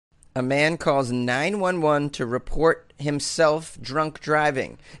A man calls 911 to report himself drunk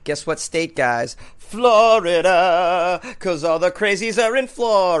driving. Guess what state, guys? Florida, 'cause all the crazies are in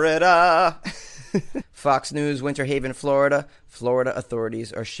Florida. Fox News, Winter Haven, Florida. Florida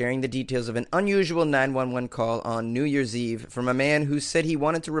authorities are sharing the details of an unusual 911 call on New Year's Eve from a man who said he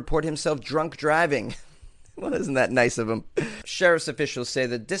wanted to report himself drunk driving. Well, isn't that nice of him? Sheriff's officials say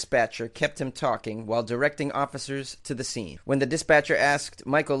the dispatcher kept him talking while directing officers to the scene. When the dispatcher asked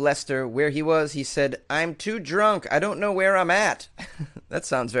Michael Lester where he was, he said, "I'm too drunk. I don't know where I'm at." That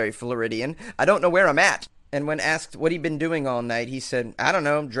sounds very Floridian. I don't know where I'm at. And when asked what he'd been doing all night, he said, "I don't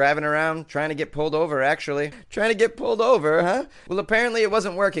know, driving around, trying to get pulled over, actually." Trying to get pulled over, huh? Well, apparently it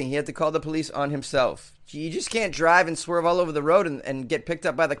wasn't working. He had to call the police on himself. You just can't drive and swerve all over the road and get picked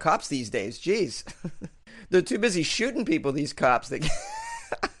up by the cops these days. Jeez. They're too busy shooting people, these cops.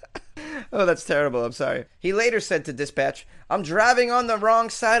 Oh, that's terrible. I'm sorry. He later said to dispatch, "I'm driving on the wrong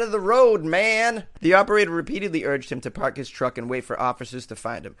side of the road, man." The operator repeatedly urged him to park his truck and wait for officers to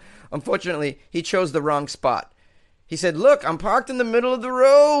find him. Unfortunately, he chose the wrong spot. He said, "Look, I'm parked in the middle of the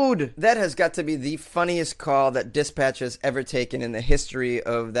road." That has got to be the funniest call that dispatch has ever taken in the history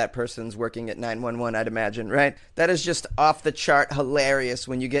of that person's working at 911, I'd imagine, right? That is just off the chart hilarious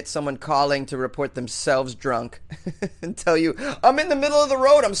when you get someone calling to report themselves drunk and tell you, "I'm in the middle of the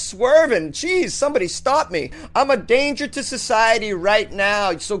road, I'm swerving. Jeez, somebody stop me. I'm a danger to society right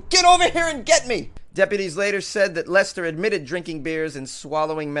now, so get over here and get me." Deputies later said that Lester admitted drinking beers and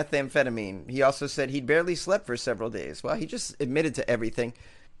swallowing methamphetamine. He also said he'd barely slept for several days. Well, he just admitted to everything.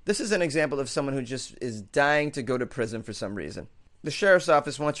 This is an example of someone who just is dying to go to prison for some reason. The sheriff's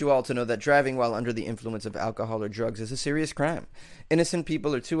office wants you all to know that driving while under the influence of alcohol or drugs is a serious crime. Innocent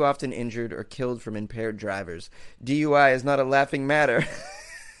people are too often injured or killed from impaired drivers. DUI is not a laughing matter.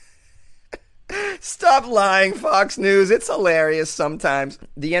 Stop lying, Fox News. It's hilarious sometimes.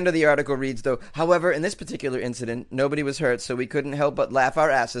 The end of the article reads, though, "However, in this particular incident, nobody was hurt, so we couldn't help but laugh our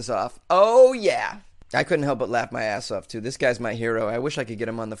asses off." Oh, yeah. I couldn't help but laugh my ass off, too. This guy's my hero. I wish I could get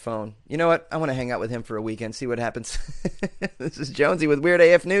him on the phone. You know what? I want to hang out with him for a weekend, see what happens. This is Jonesy with Weird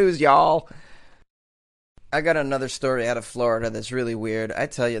AF News, y'all. I got another story out of Florida that's really weird. I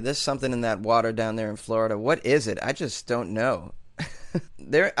tell you, there's something in that water down there in Florida. What is it? I just don't know.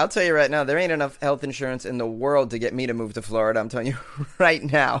 I'll tell you right now, there ain't enough health insurance in the world to get me to move to Florida. I'm telling you right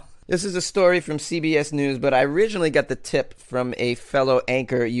now. This is a story from CBS News, but I originally got the tip from a fellow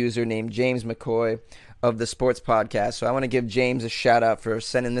anchor user named James McCoy of the Sports Podcast. So I want to give James a shout out for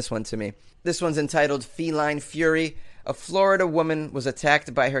sending this one to me. This one's entitled Feline Fury. A Florida woman was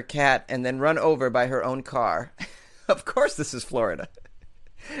attacked by her cat and then run over by her own car. Of course this is Florida.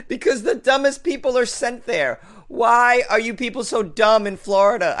 Because the dumbest people are sent there. Why are you people so dumb in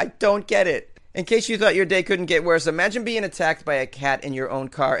Florida? I don't get it. In case you thought your day couldn't get worse, imagine being attacked by a cat in your own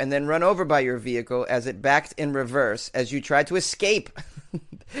car and then run over by your vehicle as it backed in reverse as you tried to escape.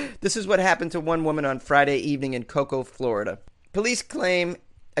 This is what happened to one woman on Friday evening in Cocoa, Florida. Police claim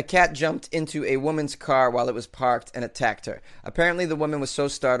a cat jumped into a woman's car while it was parked and attacked her. Apparently, the woman was so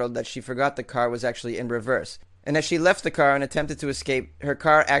startled that she forgot the car was actually in reverse. And as she left the car and attempted to escape, her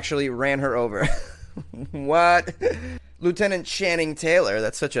car actually ran her over. What? Lieutenant Channing Taylor,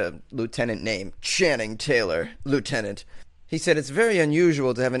 that's such a lieutenant name. Channing Taylor, lieutenant. He said it's very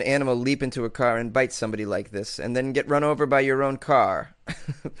unusual to have an animal leap into a car and bite somebody like this, and then get run over by your own car.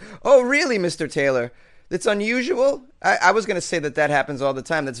 Oh, really, Mr. Taylor? It's unusual? I was going to say that happens all the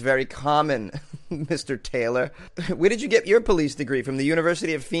time. That's very common, Mr. Taylor. Where did you get your police degree? From the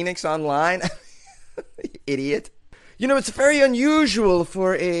University of Phoenix Online? Idiot. You know, it's very unusual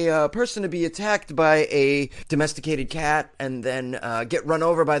for a person to be attacked by a domesticated cat and then get run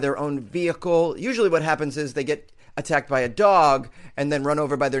over by their own vehicle. Usually what happens is they get attacked by a dog and then run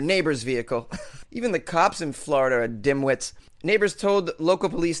over by their neighbor's vehicle. Even the cops in Florida are dimwits. Neighbors told local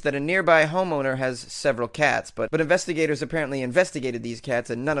police that a nearby homeowner has several cats, but investigators apparently investigated these cats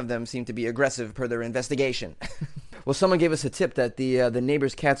and none of them seem to be aggressive per their investigation. Well, someone gave us a tip that the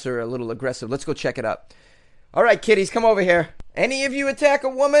neighbor's cats are a little aggressive. Let's go check it out. All right, kitties, come over here. Any of you attack a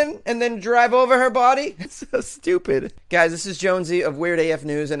woman and then drive over her body? It's so stupid. Guys, this is Jonesy of Weird AF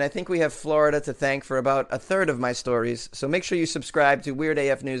News, and I think we have Florida to thank for about a third of my stories. So make sure you subscribe to Weird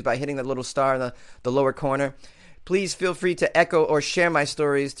AF News by hitting the little star in the lower corner. Please feel free to echo or share my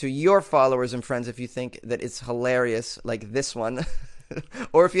stories to your followers and friends if you think that it's hilarious, like this one.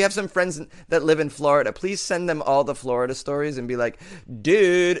 Or if you have some friends that live in Florida, please send them all the Florida stories and be like,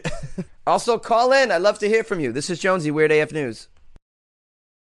 dude. Also, call in. I'd love to hear from you. This is Jonesy, Weird AF News.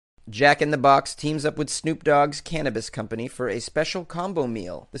 Jack in the Box teams up with Snoop Dogg's cannabis company for a special combo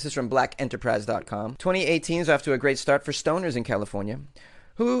meal. This is from blackenterprise.com. 2018 is off to a great start for stoners in California.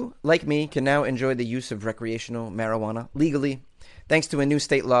 who, like me, can now enjoy the use of recreational marijuana legally, thanks to a new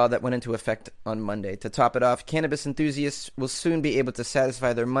state law that went into effect on Monday. To top it off, cannabis enthusiasts will soon be able to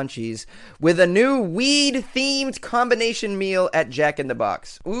satisfy their munchies with a new weed-themed combination meal at Jack in the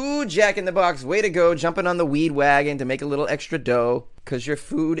Box. Ooh, Jack in the Box, way to go, jumping on the weed wagon to make a little extra dough, because your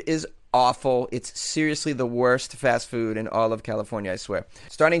food is awful. It's seriously the worst fast food in all of California, I swear.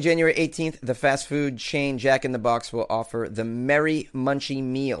 Starting January 18th, the fast food chain Jack in the Box will offer the Merry Munchie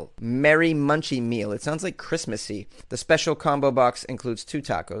Meal. Merry Munchie Meal. It sounds like Christmassy. The special combo box includes 2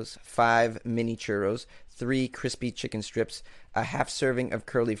 tacos, 5 mini churros, 3 crispy chicken strips, a half serving of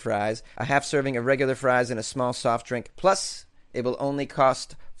curly fries, a half serving of regular fries, and a small soft drink. Plus, it will only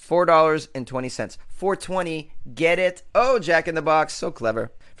cost $4.20. $4.20. Get it? Oh, Jack in the Box. So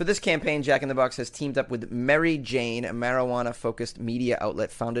clever. For this campaign, Jack in the Box has teamed up with Mary Jane, a marijuana-focused media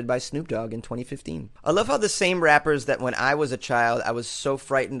outlet founded by Snoop Dogg in 2015. I love how the same rappers that when I was a child I was so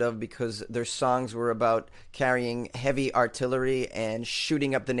frightened of because their songs were about carrying heavy artillery and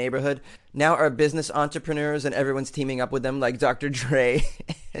shooting up the neighborhood now are business entrepreneurs and everyone's teaming up with them like Dr. Dre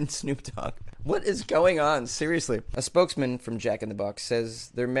and Snoop Dogg. What is going on? Seriously. A spokesman from Jack in the Box says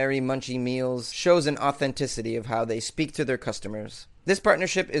their Merry Munchie Meals shows an authenticity of how they speak to their customers. This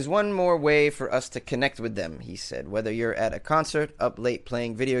partnership is one more way for us to connect with them, he said. Whether you're at a concert, up late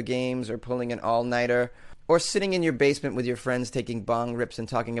playing video games, or pulling an all-nighter, or sitting in your basement with your friends taking bong rips and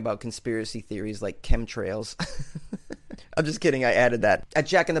talking about conspiracy theories like chemtrails. I'm just kidding, I added that. At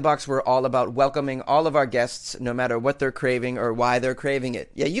Jack in the Box, we're all about welcoming all of our guests, no matter what they're craving or why they're craving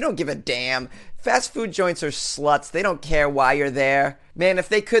it. Yeah, you don't give a damn. Fast food joints are sluts. They don't care why you're there. Man, if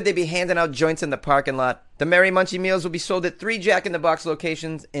they could, they'd be handing out joints in the parking lot. The Merry Munchie Meals will be sold at 3 Jack in the Box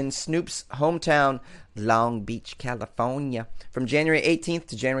locations in Snoop's hometown, Long Beach, California. From January 18th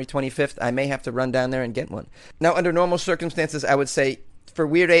to January 25th, I may have to run down there and get one. Now, under normal circumstances, I would say, for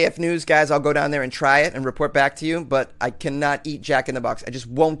Weird AF News, guys, I'll go down there and try it and report back to you, but I cannot eat Jack in the Box. I just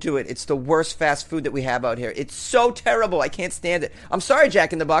won't do it. It's the worst fast food that we have out here. It's so terrible. I can't stand it. I'm sorry,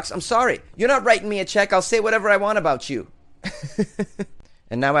 Jack in the Box. I'm sorry. You're not writing me a check. I'll say whatever I want about you.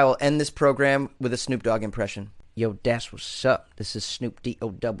 And now I will end this program with a Snoop Dogg impression. Yo, that's what's up. This is Snoop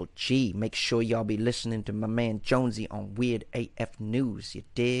D-O-double-G. Make sure y'all be listening to my man Jonesy on Weird AF News, you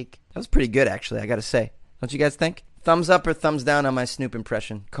dig? That was pretty good, actually, I gotta say. Don't you guys think? Thumbs up or thumbs down on my Snoop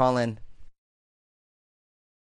impression. Call in